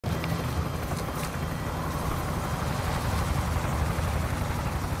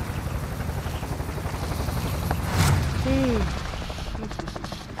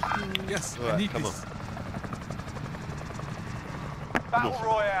Yes, I Alright, need come this. Battle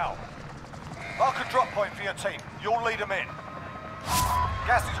Royale. Mark a drop point for your team. You'll lead them in.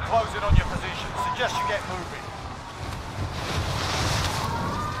 Gas is closing on your position. Suggest you get moving.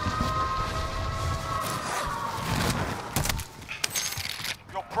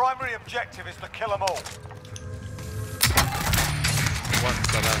 Your primary objective is to kill them all. Once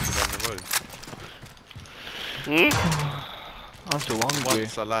I landed on the roof. I'm so hungry.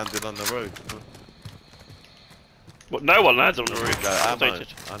 Once I landed on the roof. What? No one lands on the roof. Go ammo.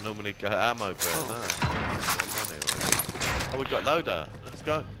 Updated. I normally go ammo, but no. Oh, we got loader. Let's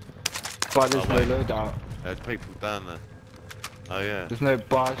go. But there's Oh, no wait. loadout. There's people down there. Oh yeah. There's no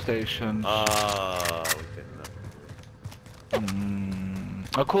buy station. Oh, we didn't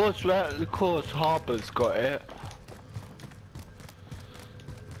know. Of course, Harbour's got it.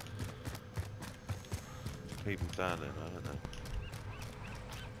 People down there, though, aren't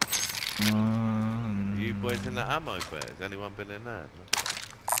there? You boys in the ammo bit? Has anyone been in there?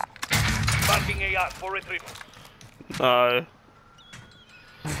 Marking AR for retrieval. No.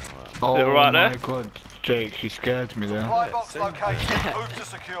 Oh They're right my there. god, Jake, you scared me there. Supply box location. Move to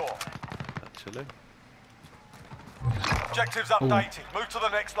secure. Actually. Objectives updated. Move to the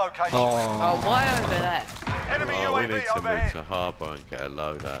next location. Oh, why over there? Enemy Oh, we UAV need to move overhead. to harbour and get a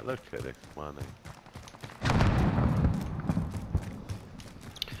load out. Look at this money.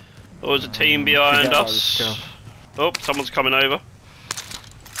 There was a team behind Forget about us. this Oh, someone's coming over.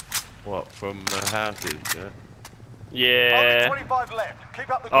 What, from the houses, yeah? Only Yeah. 25 left. Keep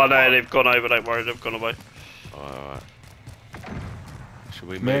up the good Oh no, work. they've gone over. Don't worry, they've gone away. Alright. Should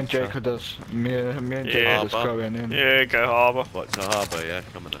we move Me and to- Jake are just, me and Jake Yeah. are just Harbour. going in. Yeah, go harbour. What, to harbour, yeah?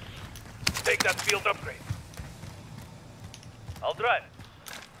 Coming in. Take that field upgrade. I'll drive.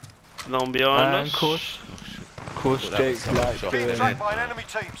 No one behind And us. of course Well, that was Jake some likes shot. Being doing tracked by an enemy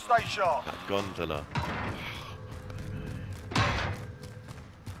team. Stay sharp. That gondola.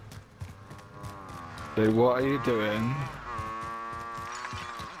 So what are you doing?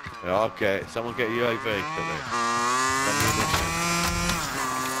 Yeah, okay. Someone get UAV for this. Ammunition.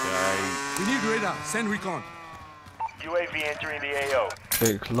 We need radar. Send recon. UAV entering the AO.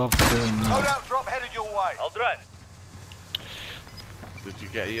 Jake loves doing that. Loadout drop headed your way. I'll drive. Did you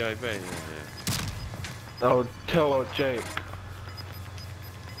get UAV? Yeah. Oh, tell Jake.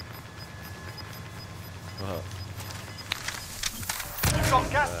 What? You've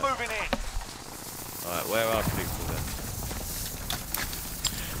got gas moving in. Alright, where are people then?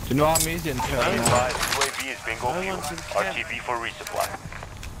 Do you know what I'm using to now? UAV is bingo No fuel. one's in camp. RTB for resupply.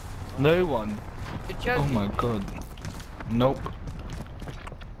 No one. Good Oh joke. my god. Nope.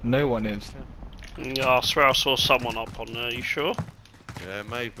 No one is. Yeah, I swear I saw someone up on there. You sure? Yeah,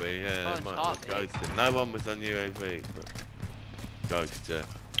 maybe, yeah, Oh, they it's might hot, have ghosted. No one was on UAV, but Ghost, yeah.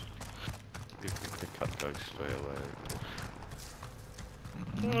 You can pick up Ghost straight away.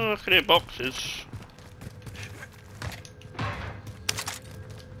 Oh, I can hear boxes.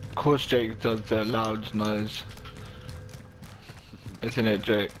 Of course Jake does the loud noise. Isn't it,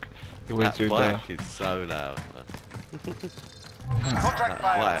 Jake? You always That do that. bike is so loud, man. Contract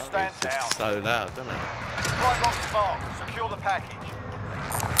That failed. bike Stand is down. just so loud, isn't it? Supply box marked. Secure the package.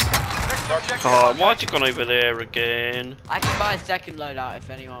 Next objective Oh, location. why'd you gone over there again? I can buy a second loadout if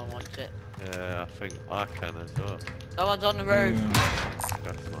anyone wants it. Yeah, I think I can as well. Someone's on the roof.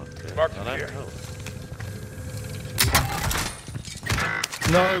 That's not good. Mark I don't here. know.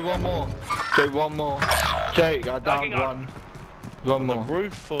 No, one more. Jake, one more. Jake, I downed up. one. One more.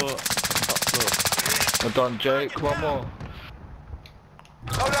 Roof or top floor? I done Jake, one more.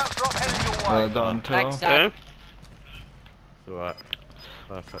 Loadout drop headed your way. I done two. Thanks, Dad. Okay. It's alright.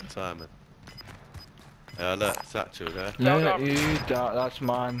 Perfect timing. Yeah, look, Satchel there. No, you, that's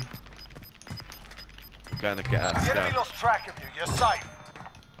mine. I'm going to get out of The enemy scout. lost track of you. You're safe.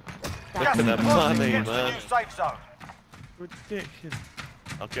 Look Gas at the is closing. money, Get to the man. new safe zone. Ridiculous.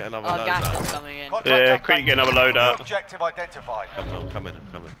 I'll get another Oh, load gas out. is coming in. Contract Yeah, updated. quick, get another New loadout. objective identified. I'm coming,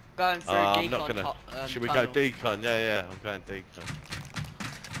 I'm coming. Going through I'm decon not gonna. top, Should we go tunnel. decon? Yeah, I'm going decon.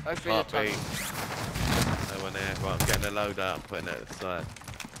 Go through the Part B. tunnel. No one here. Right, I'm getting a load out and putting it at the side.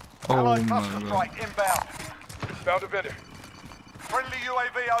 Oh Allied my cluster god. strike inbound. Found a vendor. Friendly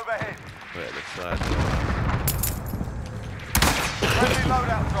UAV overhead. Put it at the side. Friendly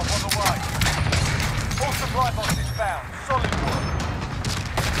loadout drop on the way. All supply boxes found. Solid work.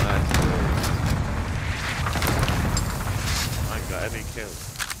 Nice. I ain't got any kills.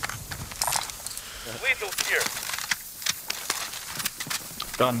 Lethal here.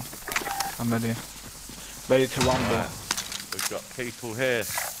 Done. I'm ready. Ready to rumble. Right. We've got people here.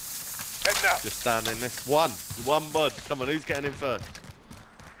 Head now. Just down in this one. One bud. Come on, who's getting in first?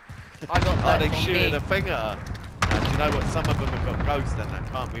 I got Oh, that they from shooting me. a thing at her. And you know what? Some of them have got ghosts, then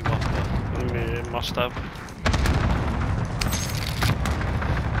that can't be one. Yeah, must have.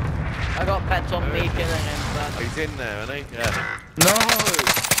 I got pets on me Where is he? killing him, but He's in there, isn't he? Yeah. No!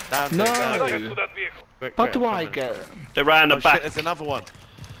 Down to No! it, down to it. Quick, How quick, do I'm I coming. get? They're round the Oh back. shit, there's another one.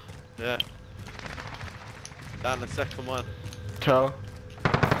 Yeah. Down the second one. Tell.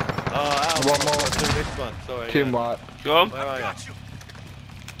 Oh, Al, One more. I'll do this one. Sorry. Team yeah. wipe. Go on. Where are you?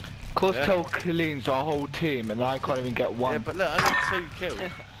 Cause Yeah. Tell cleans our whole team and I can't even get Yeah, one. but look, only 2 kills.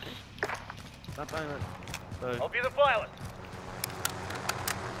 That don't- so, be the pilot.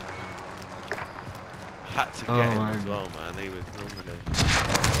 had to Oh get him my as God. well, man. He was normally.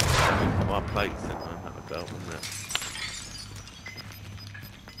 Put my plates in, man. That would go, wouldn't it?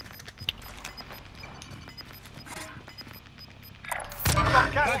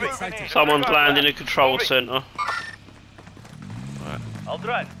 Gas moving in. Someone's landing a control centre. I'll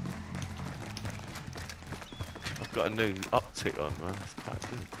drive. I've got a new optic on, man. It's quite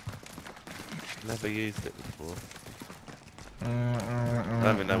good. Never used it before. I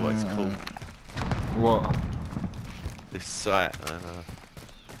don't even know what it's called. What? This sight, man.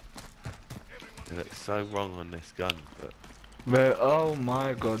 It looks so wrong on this gun, but Where? Oh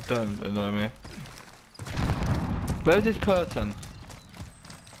my god, don't annoy me. Where's this person?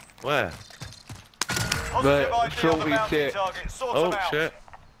 where? Positive ID on the 46. mounting target. Sort Oh them out. shit!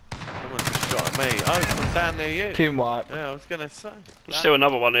 Someone just shot at me. Oh, from down near you. Team wipe. Yeah, I was gonna say. There's still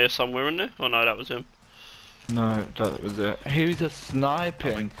another one here somewhere, isn't there? Oh no, that was him. No, that was it. He was just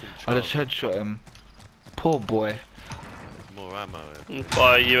sniping. I just headshot him. Poor boy. There's more ammo here.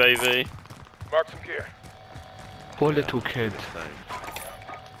 By UAV. Mark some gear. Poor little kid.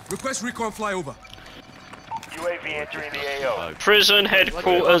 Request recon flyover. UAV entering the AO. Oh, Prison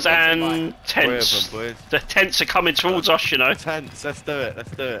headquarters and three of tents. them, boys. The tents are coming towards us, you know. Tents, let's do it,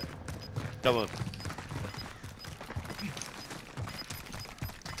 let's do it. Come on.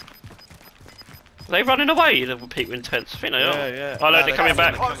 Are they running away, the people in tents? I think they are. Yeah, yeah. Oh no, No, they're coming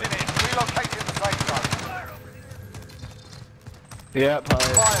back. Closing in. Relocating the safe zone. Yep, Fire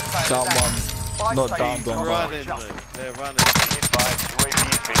I sale down down. one. Fire Not sale down, is but on. Running, Shut. mate. They're running. Advised UAV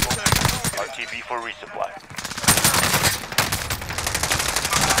is visual. RTB for resupply.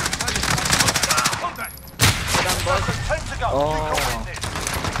 we're done, boys. 10 to go. Oh. Recon ended.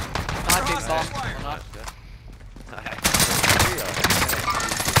 Sniping bomb.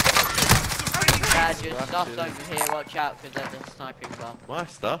 Dad, your stuff's over here. Watch out, because there's a sniping bomb. My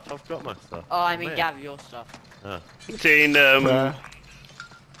stuff? I've got my stuff. Oh, I mean, Mate. Gav, your stuff. Dean, Where?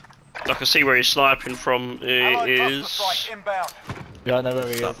 I can see where he's sniping from. It Allied is cluster strike inbound. Yeah, I know where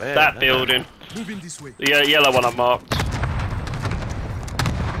he Stuff is. here, that innit? building. Moving this way. The yellow one I marked.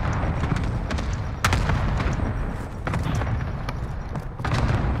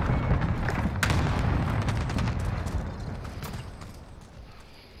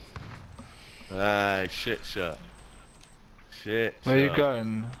 Ah, shit shot. Shit Where you shot.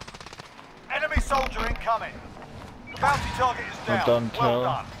 going? Enemy soldier incoming. The bounty target is Well down. done, Well Tel.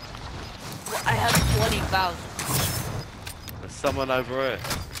 done. Well, I have 20,000. There's someone over here.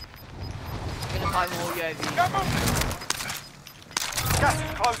 I'm gonna buy more UAVs. Go move. Gas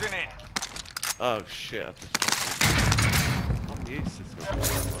is closing in. Oh shit. I'm useless with that.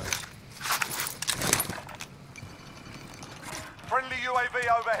 Friendly UAV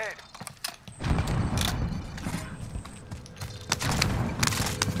overhead.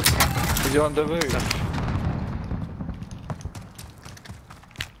 Is he on the roof?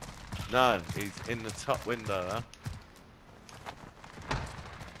 No, he's in the top window, huh?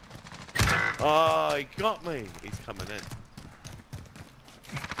 Oh, he got me. He's coming in.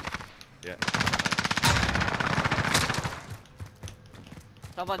 Yeah.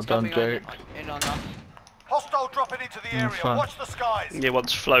 Someone's Well done, coming Jake. in on us. Hostile dropping into the area. fine. Watch the skies. Yeah,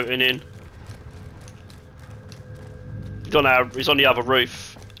 one's floating in. He's on the other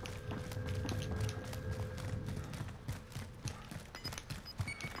roof.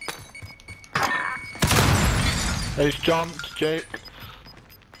 He's jumped, Jake.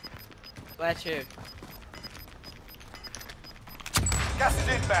 Where to? Gas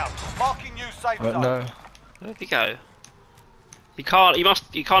is inbound. Marking new safe zone. No. Where'd he go? He can't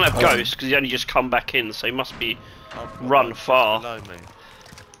have ghosts because he only just come back in, so he must be I've got run one far. below me.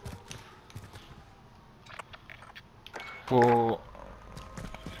 For...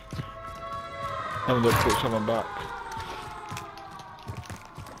 I'm gonna put someone back.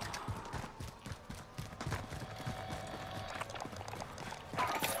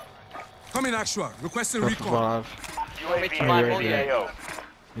 Coming actual. Requesting recon. Five. Want me to buy more Yeah. UAVs?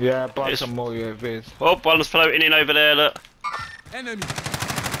 Yeah, buy Yes. some more UAVs. Oh, one's floating in over there, look. Enemy.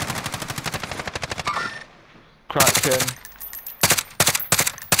 Cracked him.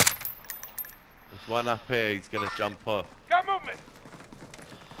 There's one up here, he's gonna jump off. Got movement.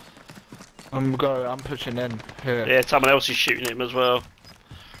 I'm pushing in here. Yeah, someone else is shooting him as well.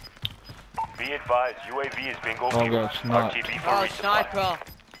 Be advised, UAV is bingo. Oh god, snipe. Oh, sniper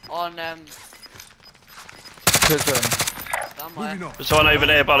on Prison. somewhere. Moving on. There's someone over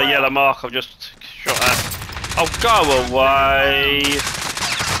there by the yellow mark I've just shot at. Oh, go away!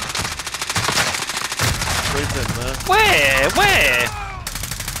 Prison, man. Where?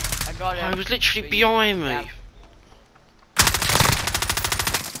 I got him. Oh, he was literally behind me. Yeah.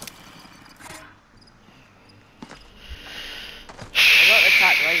 I got the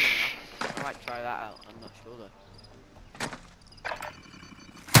attack laser now. I might try that out. I'm not sure though.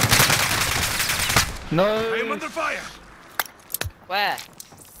 No! I am under fire. Where?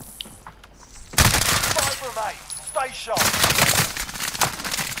 5 remain. Stay sharp.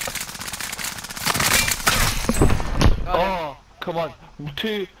 Got him. Oh, come on.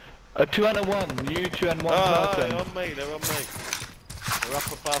 2 and 1. You 2 and 1 Oh, person. they're on me, they're on me. They're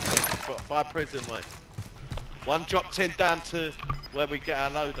up above me, by prison, mate. One dropped in down to where we get our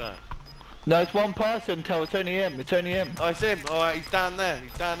load out. No, it's 1 person, Tell. It's only him. It's only him. Oh, it's him. Alright, he's down there.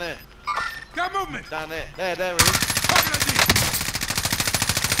 He's down there. Got movement. Down there. There he is. Target ID.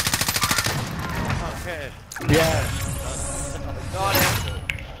 I can't get him. Yeah. Got him.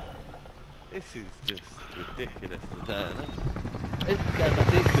 This is just ridiculous today, isn't it? It's getting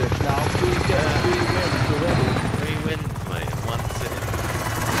ridiculous now. We get 3 wins already. 3 wins, mate, in 1 sitting.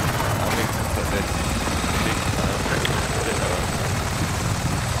 I think that's what this big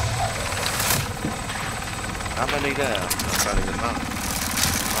How many there? I'm telling them up.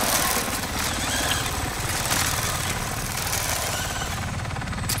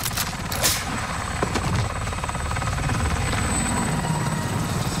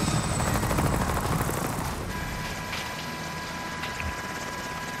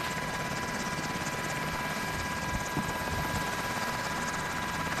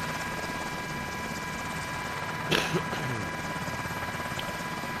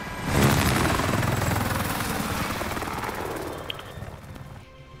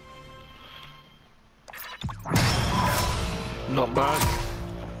 Not bad.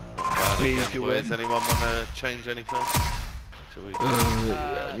 Please do Boys, it. anyone want to change anything? Shall we?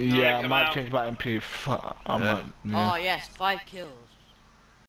 Yeah, I come might out. change my MP. I Yeah. might. Yeah. Oh yes, 5 kills.